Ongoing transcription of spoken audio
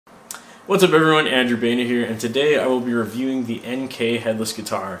What's up everyone, Andrew Baena here, and today I will be reviewing the NK Headless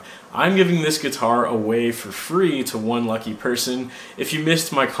guitar. I'm giving this guitar away for free to one lucky person. If you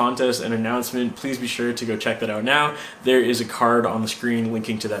missed my contest and announcement, please be sure to go check that out now. There is a card on the screen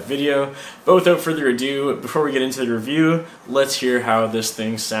linking to that video. But without further ado, before we get into the review, let's hear how this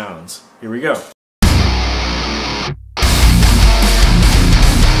thing sounds. Here we go.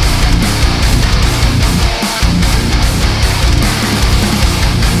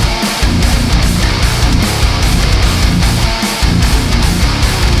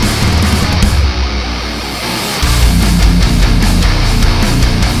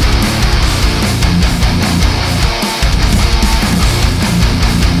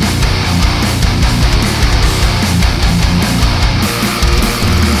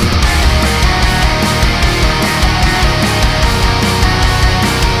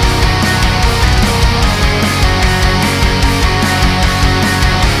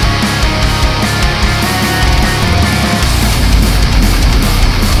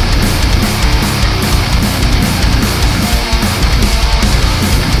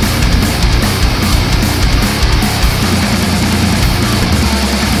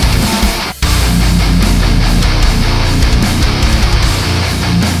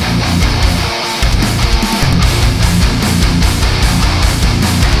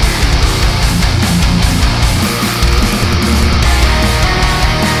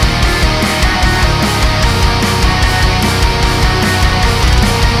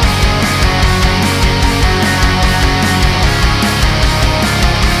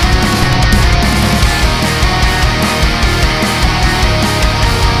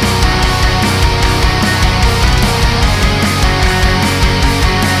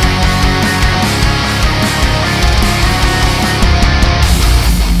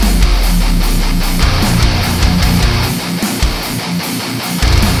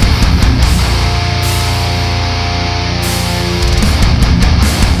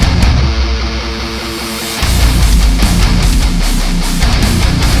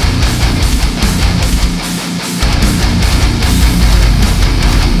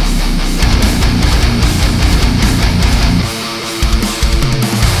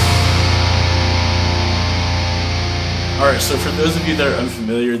 Alright, so for those of you that are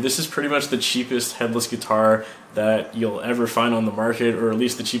unfamiliar, this is pretty much the cheapest headless guitar that you'll ever find on the market, or at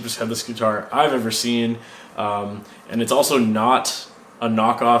least the cheapest headless guitar I've ever seen. And it's also not a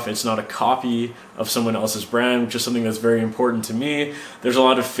knockoff, it's not a copy of someone else's brand, which is something that's very important to me. There's a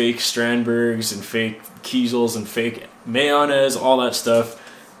lot of fake Strandbergs and fake Kiesels and fake Baenas, all that stuff,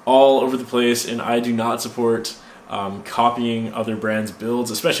 all over the place, and I do not support copying other brands'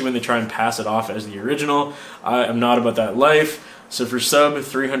 builds, especially when they try and pass it off as the original. I am not about that life. So for sub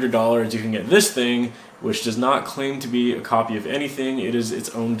 $300 you can get this thing, which does not claim to be a copy of anything. It is its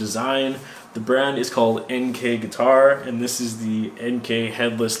own design. The brand is called NK Guitar, and this is the NK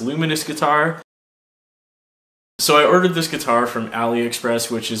Headless Luminous guitar. So I ordered this guitar from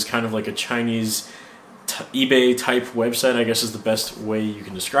AliExpress, which is kind of like a Chinese eBay type website, I guess is the best way you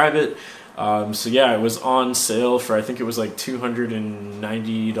can describe it. So yeah, it was on sale for, I think it was like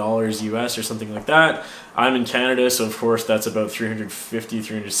 $290 US or something like that. I'm in Canada, so of course that's about $350,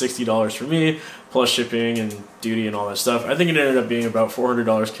 $360 for me, plus shipping and duty and all that stuff. I think it ended up being about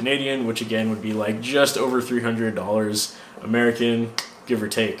 $400 Canadian, which again would be like just over $300 American, give or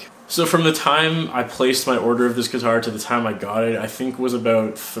take. So from the time I placed my order of this guitar to the time I got it, I think was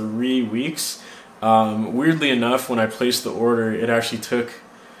about 3 weeks. Weirdly enough, when I placed the order, it actually took,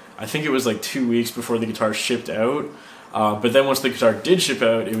 I think it was like 2 weeks before the guitar shipped out. But then once the guitar did ship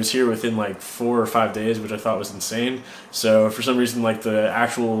out, it was here within like 4 or 5 days, which I thought was insane. So for some reason, like the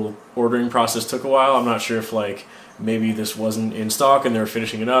actual ordering process took a while. I'm not sure if like maybe this wasn't in stock and they were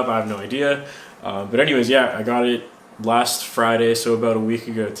finishing it up. I have no idea. But anyways, yeah, I got it last Friday, so about a week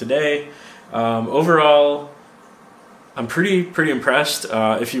ago today. Overall, I'm pretty impressed.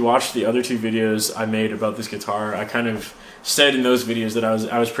 If you watched the other 2 videos I made about this guitar, I kind of said in those videos that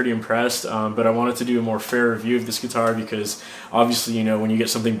I was pretty impressed, but I wanted to do a more fair review of this guitar because obviously, you know, when you get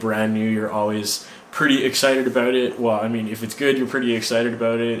something brand new, you're always pretty excited about it. Well, I mean, if it's good, you're pretty excited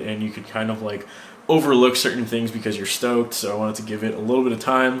about it, and you could kind of like overlook certain things because you're stoked. So I wanted to give it a little bit of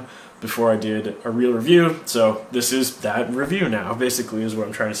time before I did a real review. So this is that review now, basically, is what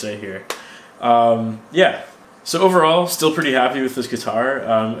I'm trying to say here. Yeah. So overall, still pretty happy with this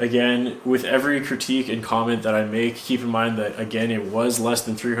guitar. Again, with every critique and comment that I make, keep in mind that, again, it was less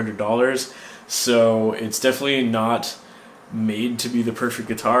than $300, so it's definitely not made to be the perfect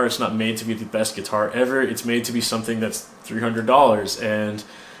guitar. It's not made to be the best guitar ever. It's made to be something that's $300, and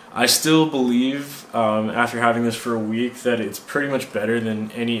I still believe, after having this for a week, that it's pretty much better than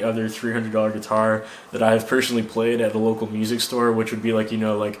any other $300 guitar that I have personally played at a local music store, which would be like, you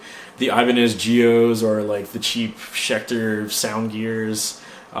know, like the Ibanez Geos or like the cheap Schecter sound gears,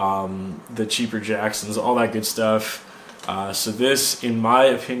 the cheaper Jacksons, all that good stuff. So this, in my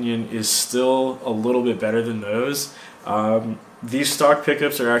opinion, is still a little bit better than those. These stock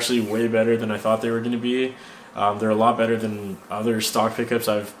pickups are actually way better than I thought they were going to be. They're a lot better than other stock pickups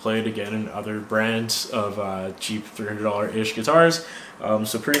I've played, again, in other brands of cheap $300-ish guitars.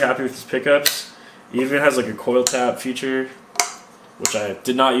 So pretty happy with these pickups. It even has like a coil tap feature, which I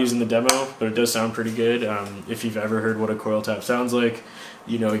did not use in the demo, but it does sound pretty good. If you've ever heard what a coil tap sounds like,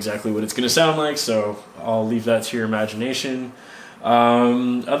 you know exactly what it's going to sound like, so I'll leave that to your imagination.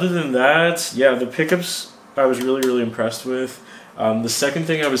 Other than that, yeah, the pickups I was really impressed with. The second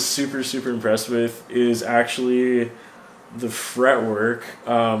thing I was super impressed with is actually the fretwork.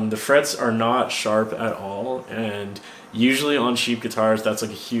 The frets are not sharp at all, and usually on cheap guitars that's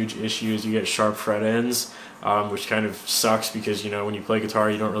like a huge issue, is you get sharp fret ends, which kind of sucks because, you know, when you play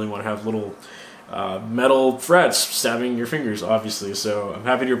guitar you don't really want to have little metal frets stabbing your fingers, obviously. So I'm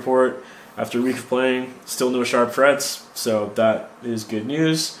happy to report, after a week of playing, still no sharp frets, so that is good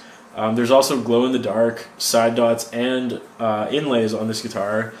news. There's also glow-in-the-dark side dots and inlays on this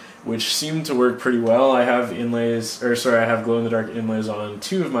guitar, which seem to work pretty well. I have I have glow-in-the-dark inlays on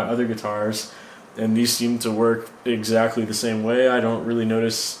 2 of my other guitars, and these seem to work exactly the same way. I don't really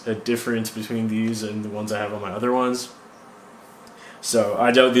notice a difference between these and the ones I have on my other ones. So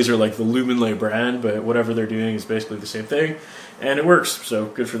I doubt these are like the Luminlay brand, but whatever they're doing is basically the same thing, and it works, so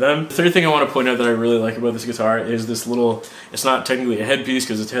good for them. The third thing I want to point out that I really like about this guitar is this little, it's not technically a headpiece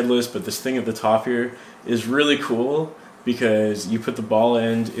because it's headless, but this thing at the top here is really cool because you put the ball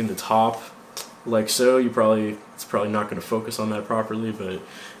end in the top like so. It's probably not going to focus on that properly, but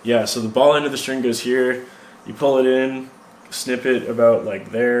yeah, so the ball end of the string goes here, you pull it in, snip it about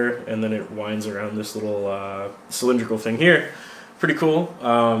like there, and then it winds around this little cylindrical thing here. Pretty cool.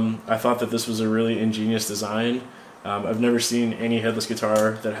 I thought that this was a really ingenious design. I've never seen any headless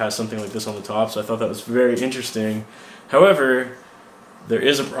guitar that has something like this on the top, so I thought that was very interesting. However, there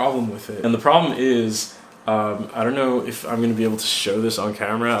is a problem with it, and the problem is, I don't know if I'm going to be able to show this on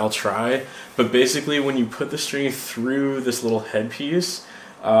camera, I'll try, but basically when you put the string through this little headpiece,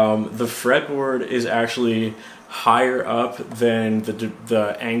 the fretboard is actually higher up than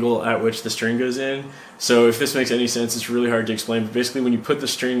the angle at which the string goes in. So if this makes any sense, it's really hard to explain, but basically when you put the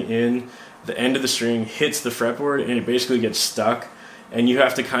string in, the end of the string hits the fretboard and it basically gets stuck, and you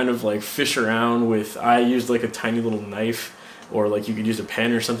have to kind of like fish around with, I used like a tiny little knife, or like you could use a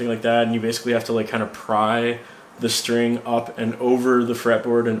pen or something like that, and you basically have to like kind of pry the string up and over the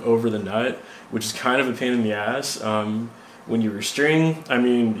fretboard and over the nut, which is kind of a pain in the ass. When you restring, I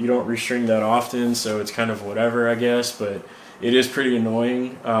mean, you don't restring that often, so it's kind of whatever, I guess, but it is pretty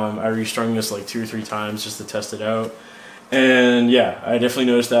annoying. I restrung this like 2 or 3 times just to test it out, and yeah, I definitely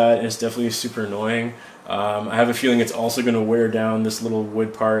noticed that, and it's definitely super annoying. I have a feeling it's also going to wear down this little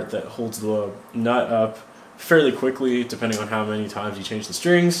wood part that holds the nut up fairly quickly, depending on how many times you change the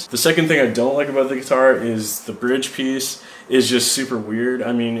strings. The second thing I don't like about the guitar is the bridge piece is just super weird.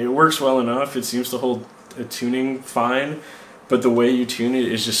 I mean, it works well enough, it seems to hold a tuning fine, but the way you tune it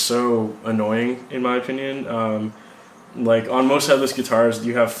is just so annoying, in my opinion. Like on most headless guitars,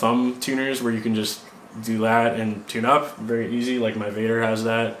 you have thumb tuners where you can just do that and tune up very easy, like my Vader has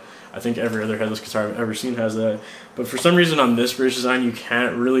that. I think every other headless guitar I've ever seen has that. But for some reason on this bridge design, you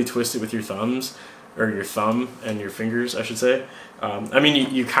can't really twist it with your thumbs, or your thumb and your fingers, I should say. I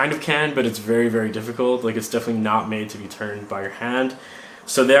mean, you kind of can, but it's very difficult. Like, it's definitely not made to be turned by your hand.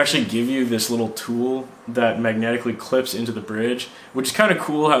 So they actually give you this little tool that magnetically clips into the bridge, which is kind of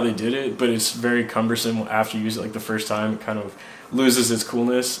cool how they did it, but it's very cumbersome after you use it like the first time. It kind of loses its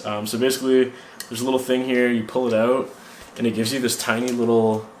coolness. So basically, there's a little thing here, you pull it out, and it gives you this tiny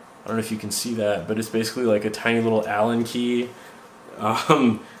little, I don't know if you can see that, but it's basically like a tiny little Allen key.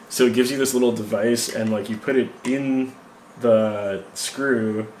 So it gives you this little device, and like you put it in the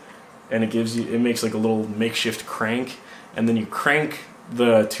screw, and it makes like a little makeshift crank, and then you crank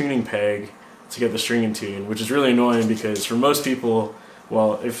the tuning peg to get the string in tune, which is really annoying because for most people,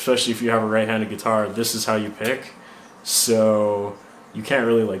 well, especially if you have a right-handed guitar, this is how you pick. So you can't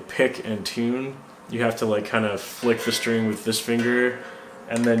really like pick and tune. You have to like kind of flick the string with this finger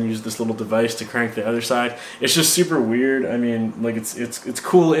and then use this little device to crank the other side. It's just super weird. I mean, like it's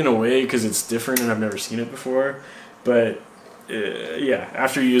cool in a way because it's different and I've never seen it before, but yeah,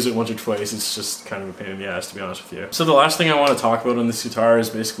 after you use it once or twice, it's just kind of a pain in the ass, to be honest with you. So the last thing I want to talk about on this guitar is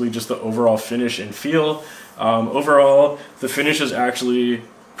basically just the overall finish and feel. Overall, the finish is actually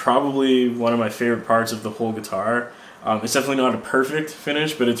probably one of my favorite parts of the whole guitar. It's definitely not a perfect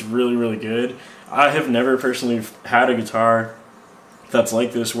finish, but it's really, really good. I have never personally had a guitar that's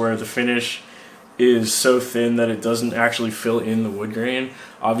like this, where the finish is so thin that it doesn't actually fill in the wood grain.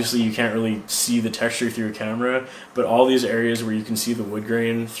 Obviously you can't really see the texture through a camera, but all these areas where you can see the wood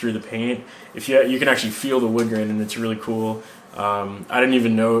grain through the paint, you can actually feel the wood grain, and it's really cool. I didn't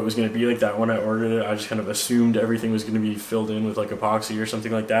even know it was going to be like that when I ordered it. I just kind of assumed everything was going to be filled in with like epoxy or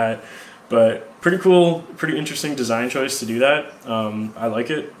something like that. But pretty cool, pretty interesting design choice to do that. I like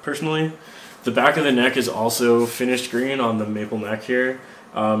it personally. The back of the neck is also finished green on the maple neck here,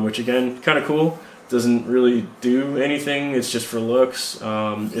 which again, kind of cool. Doesn't really do anything, it's just for looks.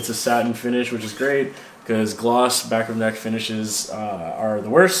 It's a satin finish, which is great, because gloss back of neck finishes are the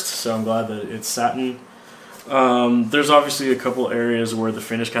worst, so I'm glad that it's satin. There's obviously a couple areas where the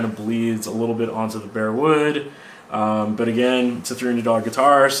finish kind of bleeds a little bit onto the bare wood, but again, it's a $300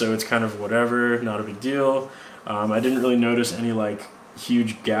 guitar, so it's kind of whatever, not a big deal. I didn't really notice any like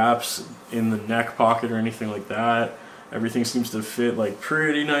huge gaps in the neck pocket or anything like that. Everything seems to fit like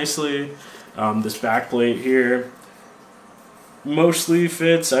pretty nicely. This back plate here mostly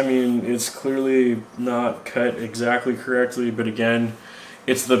fits. I mean, it's clearly not cut exactly correctly, but again,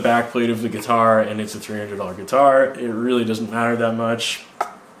 it's the back plate of the guitar, and it's a $300 guitar. It really doesn't matter that much.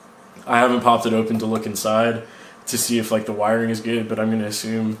 I haven't popped it open to look inside to see if like the wiring is good, but I'm going to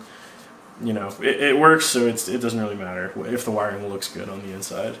assume, you know, it works, so it doesn't really matter if the wiring looks good on the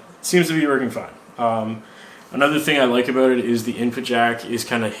inside. It seems to be working fine. Another thing I like about it is the input jack is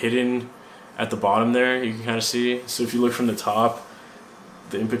kind of hidden at the bottom there, you can kind of see. So if you look from the top,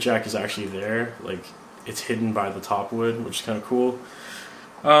 the input jack is actually there. Like, it's hidden by the top wood, which is kind of cool.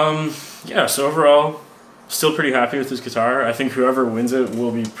 Yeah, so overall, still pretty happy with this guitar. I think whoever wins it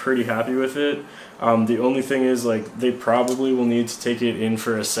will be pretty happy with it. The only thing is, like, they probably will need to take it in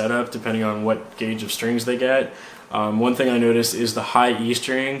for a setup depending on what gauge of strings they get. One thing I noticed is the high E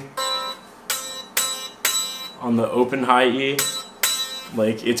string on the open high E.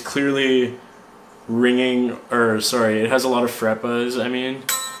 Like, it's clearly ringing, or sorry, it has a lot of fret buzz. I mean,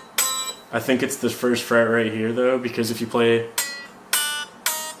 I think it's the first fret right here though, because if you play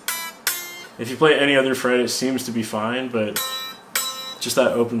any other fret, it seems to be fine, but just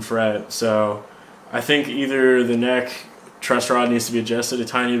that open fret. So I think either the neck truss rod needs to be adjusted a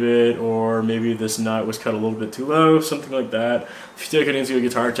tiny bit, or maybe this nut was cut a little bit too low, something like that. If you take it into a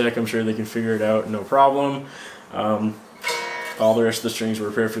guitar tech, I'm sure they can figure it out, no problem. All the rest of the strings were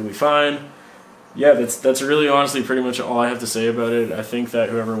perfectly fine. Yeah, that's really honestly pretty much all I have to say about it. I think that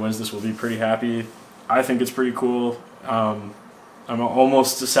whoever wins this will be pretty happy. I think it's pretty cool. I'm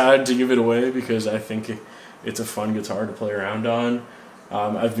almost sad to give it away because I think it's a fun guitar to play around on.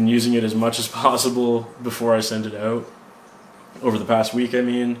 I've been using it as much as possible before I send it out, over the past week, I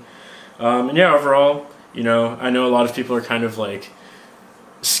mean. And yeah, overall, you know, I know a lot of people are kind of like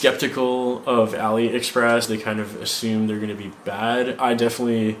skeptical of AliExpress. They kind of assume they're going to be bad. I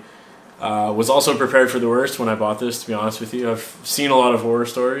definitely was also prepared for the worst when I bought this, to be honest with you. I've seen a lot of horror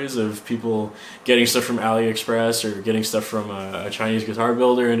stories of people getting stuff from AliExpress or getting stuff from a Chinese guitar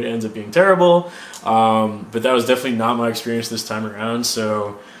builder and it ends up being terrible. But that was definitely not my experience this time around.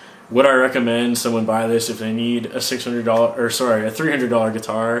 So would I recommend someone buy this if they need a $300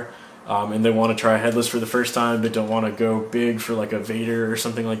 guitar and they want to try Headless for the first time but don't want to go big for like a Vader or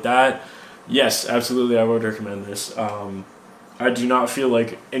something like that? Yes, absolutely, I would recommend this. I do not feel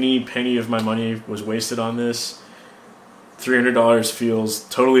like any penny of my money was wasted on this. $300 feels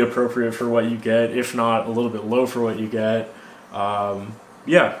totally appropriate for what you get, if not a little bit low for what you get.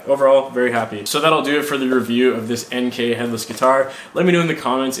 Yeah, overall, very happy. So that'll do it for the review of this NK Headless guitar. Let me know in the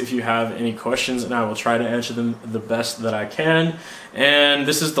comments if you have any questions, and I will try to answer them the best that I can. And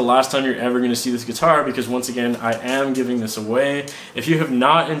this is the last time you're ever going to see this guitar, because once again, I am giving this away. If you have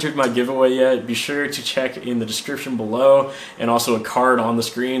not entered my giveaway yet, be sure to check in the description below, and also a card on the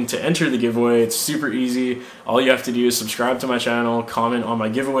screen to enter the giveaway. It's super easy. All you have to do is subscribe to my channel, comment on my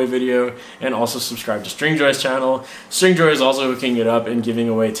giveaway video, and also subscribe to StringJoy's channel. StringJoy is also hooking it up and giving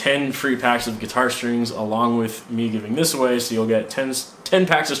away 10 free packs of guitar strings along with me giving this away, so you'll get 10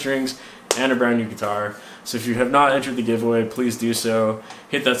 packs of strings and a brand new guitar. So if you have not entered the giveaway, please do so.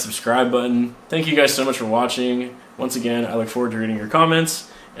 Hit that subscribe button. Thank you guys so much for watching. Once again, I look forward to reading your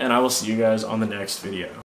comments, and I will see you guys on the next video.